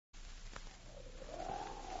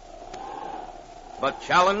the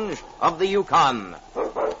challenge of the Yukon.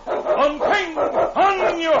 On King!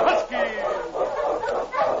 On, you huskies!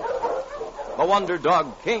 The Wonder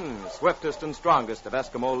Dog King, swiftest and strongest of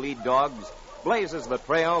Eskimo lead dogs, blazes the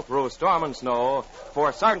trail through storm and snow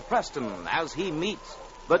for Sergeant Preston as he meets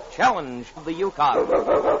the challenge of the Yukon.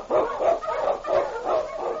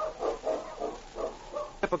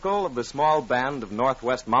 Typical of the small band of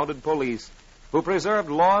Northwest Mounted Police who preserved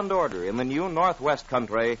law and order in the new Northwest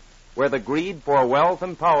country where the greed for wealth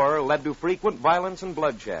and power led to frequent violence and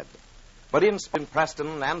bloodshed. But Sergeant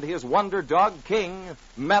Preston and his Wonder Dog King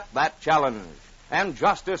met that challenge, and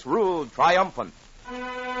justice ruled triumphant.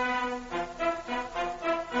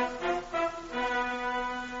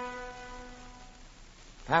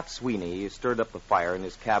 Pat Sweeney stirred up the fire in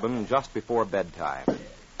his cabin just before bedtime.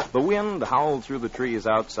 The wind howled through the trees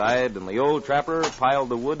outside, and the old trapper piled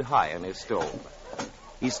the wood high in his stove.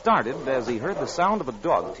 He started as he heard the sound of a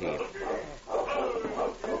dog team.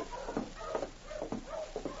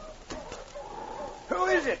 Who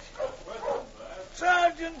is it?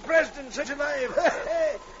 Sergeant Preston, such alive.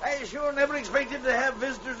 I sure never expected to have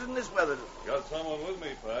visitors in this weather. Got someone with me,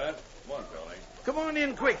 Pat. Come on, Johnny. Come on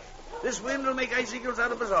in quick. This wind will make icicles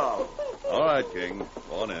out of us all. All right, King.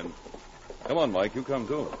 Go on in. Come on, Mike. You come,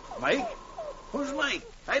 too. Mike? Who's Mike?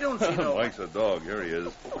 I don't see no... Mike's a dog. Here he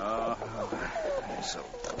is. I'm so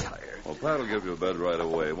tired. Well, Pat will give you a bed right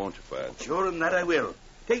away, won't you, Pat? Sure, and that I will.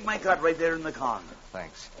 Take my cot right there in the corner.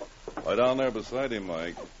 Thanks. Lie down there beside him,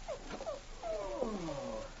 Mike.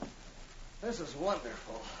 This is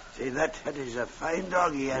wonderful. See, that is a fine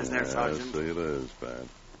dog he has there, Sergeant. Yes, it is, Pat.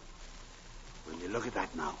 Will you look at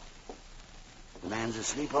that now? The man's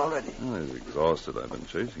asleep already. Oh, he's exhausted. I've been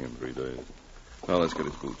chasing him 3 days. Now, let's get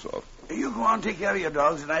his boots off. You go on, take care of your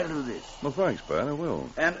dogs, and I'll do this. Well, thanks, Pat. I will.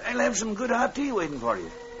 And I'll have some good hot tea waiting for you.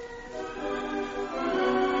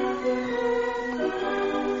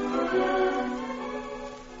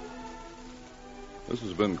 This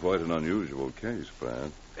has been quite an unusual case,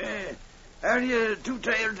 Pat. Are you too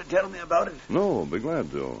tired to tell me about it? No, I'll be glad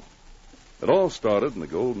to. It all started in the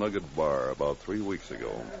Gold Nugget Bar about 3 weeks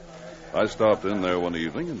ago. I stopped in there one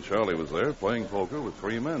evening, and Charlie was there playing poker with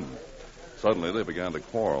 3 men. Suddenly, they began to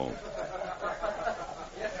quarrel.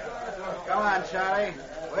 Come on, Charlie.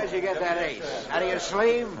 Where'd you get that ace? Out of your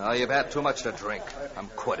sleeve? Oh, you've had too much to drink. I'm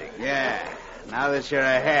quitting. Yeah, now that you're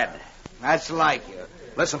ahead. That's like you.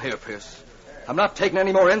 Listen here, Pierce. I'm not taking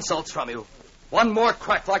any more insults from you. One more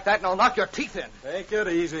crack like that, and I'll knock your teeth in. Take it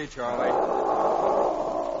easy, Charlie.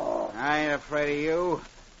 I ain't afraid of you.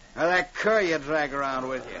 Or that cur you drag around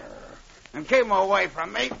with you. And keep him away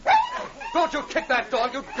from me. Don't you kick that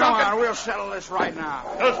dog, you Come on, we'll settle this right now.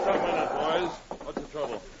 Just a minute, boys. What's the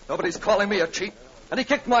trouble? Nobody's calling me a cheat, and he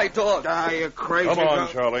kicked my dog. Ah, you crazy. Come on,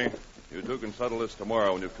 dog. Charlie. You two can settle this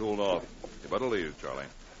tomorrow when you've cooled off. You better leave, Charlie.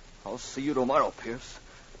 I'll see you tomorrow, Pierce.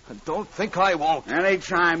 And don't think I won't. Any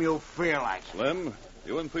time you feel like it. Slim,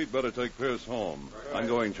 you and Pete better take Pierce home. I'm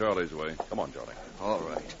going Charlie's way. Come on, Charlie. All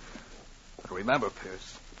right. But remember,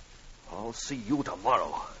 Pierce, I'll see you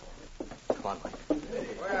tomorrow. Come on, Mike.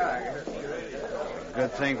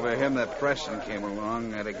 Good thing for him that Preston came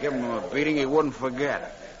along. I'd have given him a beating he wouldn't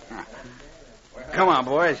forget. Come on,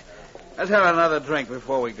 boys. Let's have another drink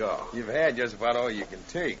before we go. You've had just about all you can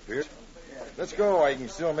take, Pierce. Let's go while you can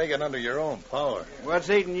still make it under your own power. What's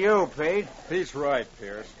eating you, Pete? Pete's right,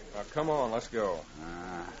 Pierce. Now, come on, let's go.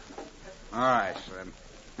 All right, Slim.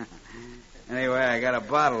 Anyway, I got a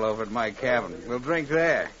bottle over at my cabin. We'll drink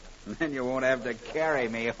there. And then you won't have to carry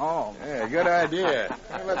me home. Yeah, good idea.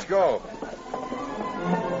 Hey, let's go.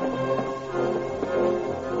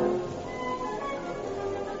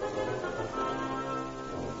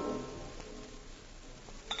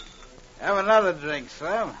 Have another drink,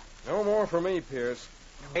 Slim. No more for me, Pierce.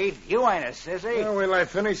 Pete, you ain't a sissy. Well, we'll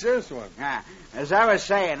finish this one. As I was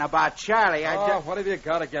saying about Charlie, What have you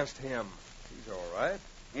got against him? He's all right.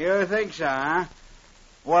 You think so, huh?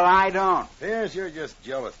 Well, I don't. Pierce, you're just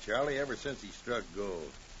jealous, Charlie, ever since he struck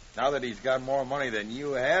gold. Now that he's got more money than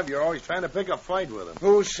you have, you're always trying to pick a fight with him.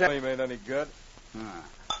 Who said... He made any good?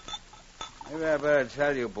 Maybe I better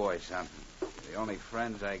tell you boys something. The only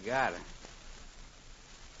friends I got.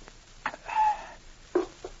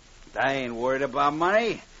 I ain't worried about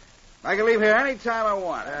money. I can leave here any time I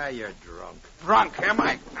want. You're drunk. Drunk, am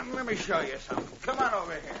I? Let me show you something. Come on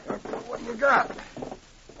over here. What do you got?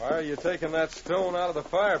 Why are you taking that stone out of the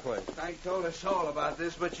fireplace? I told us all about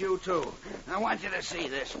this, but you too. I want you to see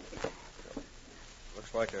this.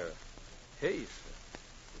 Looks like a case.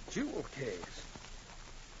 A jewel case.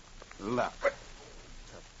 Look.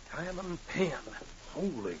 Diamond pin.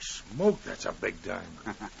 Holy smoke, that's a big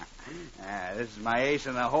diamond. This is my ace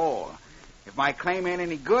in the hole. If my claim ain't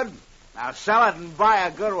any good, I'll sell it and buy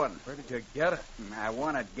a good one. Where did you get it? I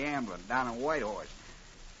won it gambling down in Whitehorse.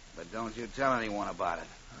 But don't you tell anyone about it.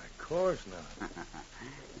 Of course not.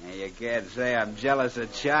 You can't say I'm jealous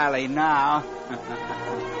of Charlie now.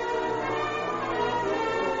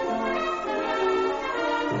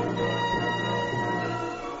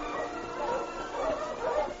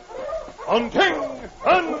 On King!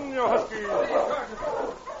 On, you Huskies!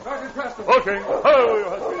 Sergeant Preston! Oh, King! Oh, you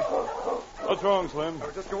Huskies! What's wrong, Slim?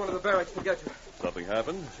 We're just going to the barracks to get you. Something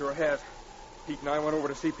happened? Sure has. Pete and I went over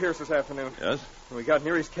to see Pierce this afternoon. Yes? When we got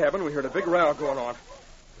near his cabin, we heard a big row going on.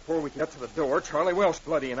 Before we could get to the door, Charlie Welsh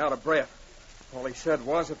bloody and out of breath. All he said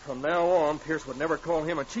was that from now on, Pierce would never call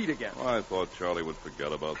him a cheat again. Well, I thought Charlie would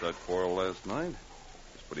forget about that quarrel last night.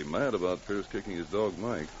 He's pretty mad about Pierce kicking his dog,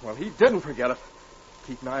 Mike. Well, he didn't forget it.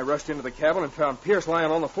 Pete and I rushed into the cabin and found Pierce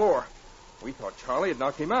lying on the floor. We thought Charlie had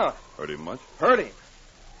knocked him out. Hurt him much? Hurt him.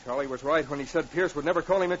 Charlie was right when he said Pierce would never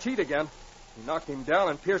call him a cheat again. He knocked him down,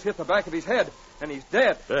 and Pierce hit the back of his head, and he's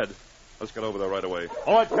dead. Dead? Let's get over there right away.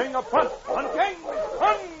 All right, King, up front! On King!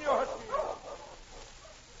 On, you Huskies!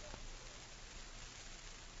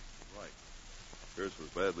 Right. Pierce was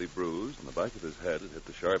badly bruised, and the back of his head had hit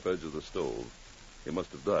the sharp edge of the stove. He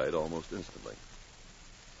must have died almost instantly.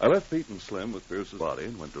 I left Pete and Slim with Pierce's body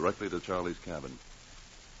and went directly to Charlie's cabin.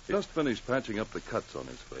 He just finished patching up the cuts on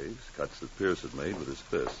his face, cuts that Pierce had made with his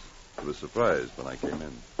fists. He was surprised when I came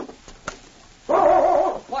in.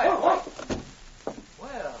 Quiet.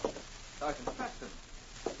 Well, Sergeant Preston,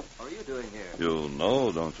 how are you doing here? You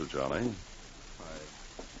know, don't you, Charlie?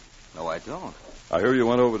 No, I don't. I hear you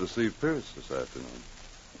went over to see Pierce this afternoon.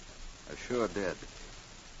 I sure did.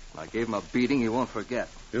 I gave him a beating he won't forget.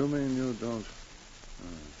 You mean you don't?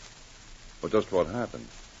 Well, just what happened?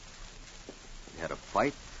 We had a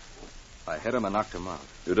fight. I hit him and knocked him out.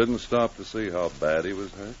 You didn't stop to see how bad he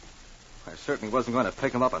was hurt? I certainly wasn't going to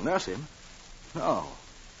pick him up and nurse him. No,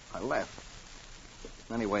 I left.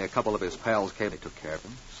 Anyway, a couple of his pals came and took care of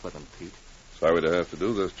him, Slim and Pete. Sorry to have to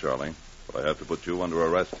do this, Charlie, but I have to put you under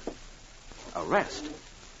arrest. Arrest?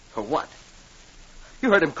 For what?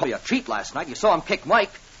 You heard him call you a cheat last night. You saw him kick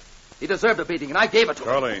Mike. He deserved a beating, and I gave it to him.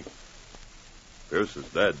 Charlie, Pierce is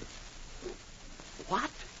dead. What?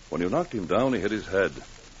 When you knocked him down, he hit his head.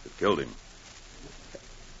 It killed him.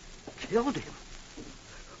 Killed him?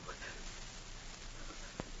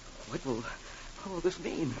 What will this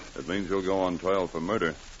mean? It means you'll go on trial for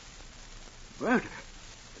murder. Murder?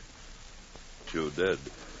 You did.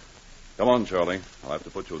 Come on, Charlie. I'll have to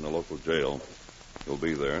put you in the local jail. You'll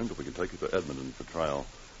be there until we can take you to Edmonton for trial.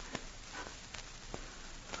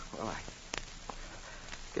 Well, I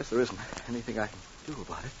guess there isn't anything I can do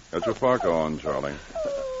about it. Get your parka on, Charlie.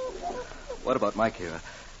 What about Mike here?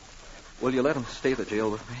 Will you let him stay at the jail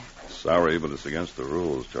with me? Sorry, but it's against the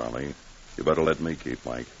rules, Charlie. You better let me keep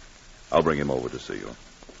Mike. I'll bring him over to see you.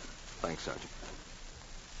 Thanks, Sergeant.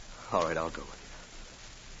 All right, I'll go with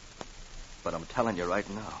you. But I'm telling you right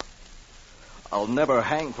now, I'll never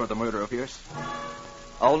hang for the murder of Pierce.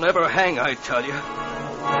 I'll never hang, I tell you.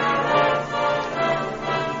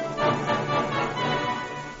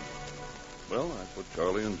 Well, I put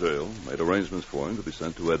Charlie in jail, made arrangements for him to be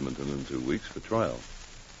sent to Edmonton in 2 weeks for trial.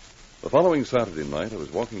 The following Saturday night, I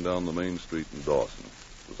was walking down the main street in Dawson.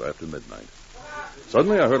 It was after midnight.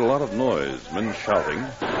 Suddenly, I heard a lot of noise, men shouting,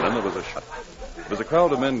 and then there was a shot. There was a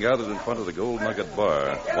crowd of men gathered in front of the Gold Nugget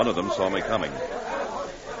Bar. One of them saw me coming.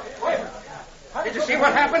 Did you see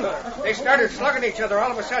what happened? They started slugging each other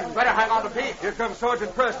all of a sudden. Better hang on to Pete. Here comes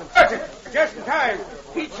Sergeant Preston. Sergeant, just in time.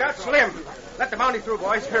 Pete shot Slim. Let the mountie through,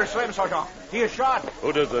 boys. Here's Slim, Sergeant. He is shot.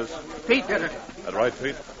 Who did this? Pete did it. That right,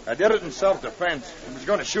 Pete? I did it in self-defense. He was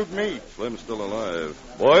going to shoot me. Slim's still alive.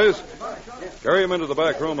 Boys, carry him into the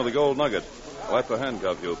back room of the Gold Nugget. I'll have to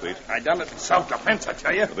handcuff you, Pete. I done it in self-defense, I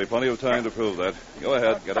tell you. There'll be plenty of time to prove that. Go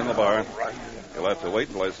ahead, get in the bar. You'll have to wait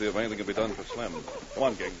until I see if anything can be done for Slim. Come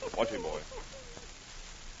on, King. Watch him, boy.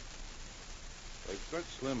 They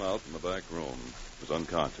stretched Slim out in the back room. He was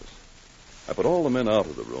unconscious. I put all the men out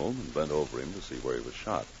of the room and bent over him to see where he was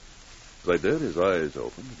shot. As I did, his eyes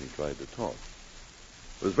opened and he tried to talk.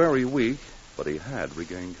 He was very weak, but he had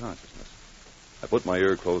regained consciousness. I put my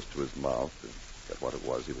ear close to his mouth to get what it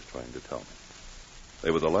was he was trying to tell me.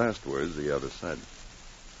 They were the last words he ever said.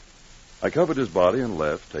 I covered his body and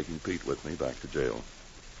left, taking Pete with me back to jail.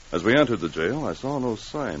 As we entered the jail, I saw no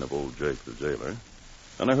sign of old Jake the jailer,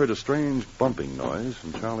 and I heard a strange bumping noise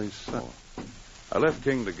from Charlie's cell. I left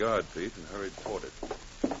King to guard Pete and hurried toward it.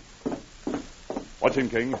 Watch him,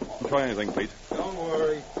 King. Don't try anything, Pete. Don't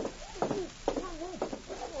worry.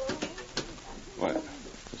 What?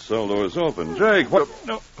 The cell door's open. Jake, what?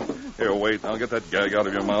 No. Here, wait. I'll get that gag out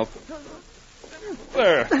of your mouth.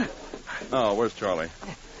 There. Now, where's Charlie?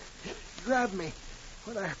 He grabbed me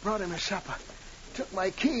when I brought him his supper. Took my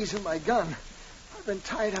keys and my gun. I've been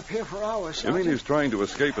tied up here for hours, You Sergeant. mean he's trying to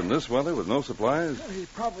escape in this weather with no supplies? He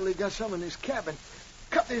probably got some in his cabin.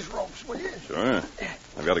 Cut these ropes, will you? Sure.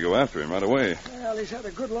 I've got to go after him right away. Well, he's had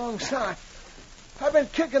a good long start. I've been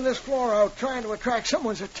kicking this floor out, trying to attract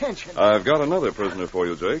someone's attention. I've got another prisoner for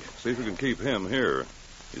you, Jake. See if you can keep him here.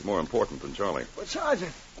 He's more important than Charlie. But,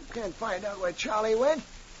 Sergeant, you can't find out where Charlie went.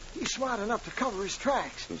 He's smart enough to cover his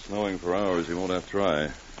tracks. Been snowing for hours. He won't have to try.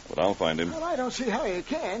 But I'll find him. Well, I don't see how you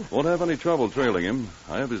can. Won't have any trouble trailing him.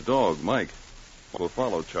 I have his dog, Mike. We'll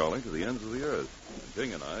follow Charlie to the ends of the earth. And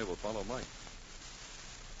King and I will follow Mike.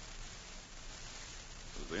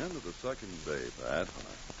 It was the end of the second day, Pat, when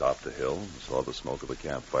I topped a hill and saw the smoke of a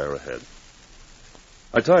campfire ahead.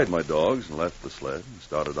 I tied my dogs and left the sled and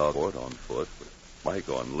started outward on foot with Mike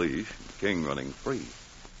on leash and King running free.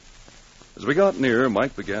 As we got near,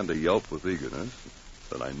 Mike began to yelp with eagerness.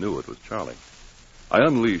 Then I knew it was Charlie. I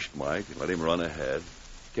unleashed Mike and let him run ahead.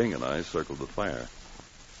 King and I circled the fire.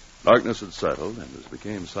 Darkness had settled, and as we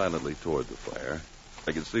came silently toward the fire,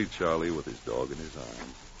 I could see Charlie with his dog in his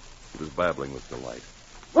arms. He was babbling with delight.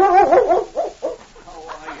 How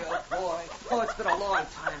are you, boy? Oh, it's been a long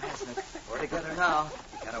time, hasn't it? We're together now.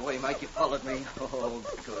 You got away, Mike. You followed me. Oh,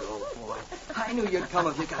 good old boy. I knew you'd come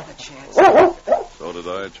if you got the chance. So did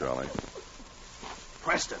I, Charlie.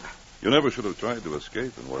 Preston. You never should have tried to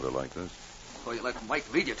escape in weather like this. So you let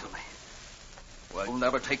Mike lead you to me. Well, you'll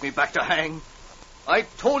never take me back to hang. I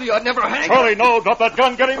told you I'd never hang. Charlie, no, drop that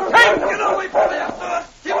gun. Get him. King, get away from me.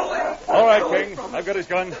 Get away. All right, King. I've got his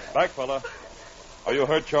gun. Back, fella. Are you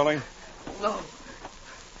hurt, Charlie? No.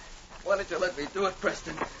 Why did you let me do it,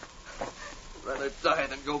 Preston? I'd rather die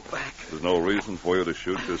than go back. There's no reason for you to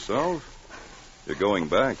shoot yourself. You're going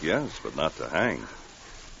back, yes, but not to hang.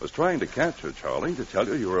 I was trying to catch her, Charlie, to tell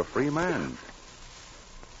you you're a free man.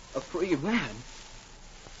 A free man?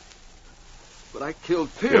 But I killed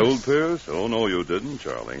Pierce. Killed Pierce? Oh, no, you didn't,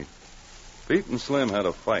 Charlie. Pete and Slim had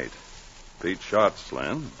a fight. Pete shot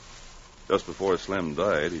Slim. Just before Slim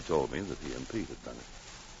died, he told me that he and Pete had done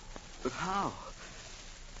it. But how?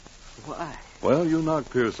 Why? Well, you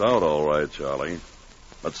knocked Pierce out all right, Charlie.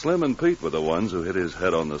 But Slim and Pete were the ones who hit his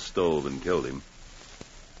head on the stove and killed him.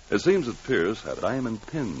 It seems that Pierce had a diamond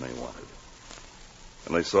pin they wanted.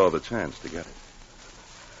 And they saw the chance to get it.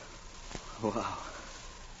 Wow.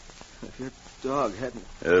 If your dog hadn't...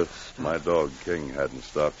 If my dog King hadn't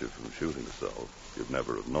stopped you from shooting yourself, you'd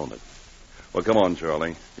never have known it. Well, come on,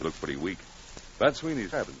 Charlie. You look pretty weak. Pat Sweeney's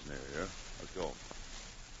cabin's near here. Let's go.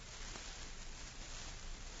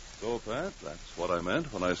 So, Pat, that's what I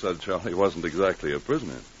meant when I said Charlie wasn't exactly a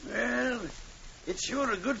prisoner. Well, it's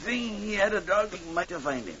sure a good thing he had a dog Mike to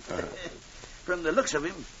find him. From the looks of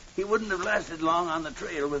him, he wouldn't have lasted long on the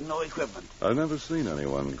trail with no equipment. I've never seen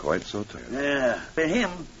anyone quite so tired. Yeah, for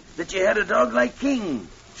him, that you had a dog like King,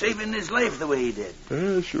 saving his life the way he did.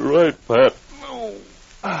 Yes, you're right, Pat. No.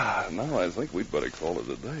 Now I think we'd better call it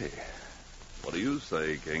a day. What do you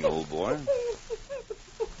say, King, old boy?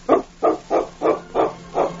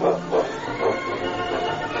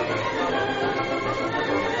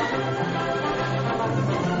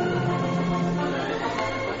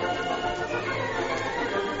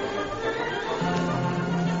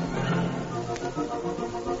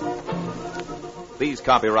 These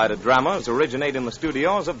copyrighted dramas originate in the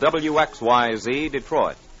studios of WXYZ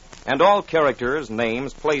Detroit, and all characters,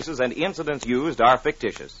 names, places, and incidents used are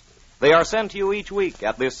fictitious. They are sent to you each week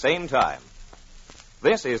at this same time.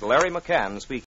 This is Larry McCann speaking.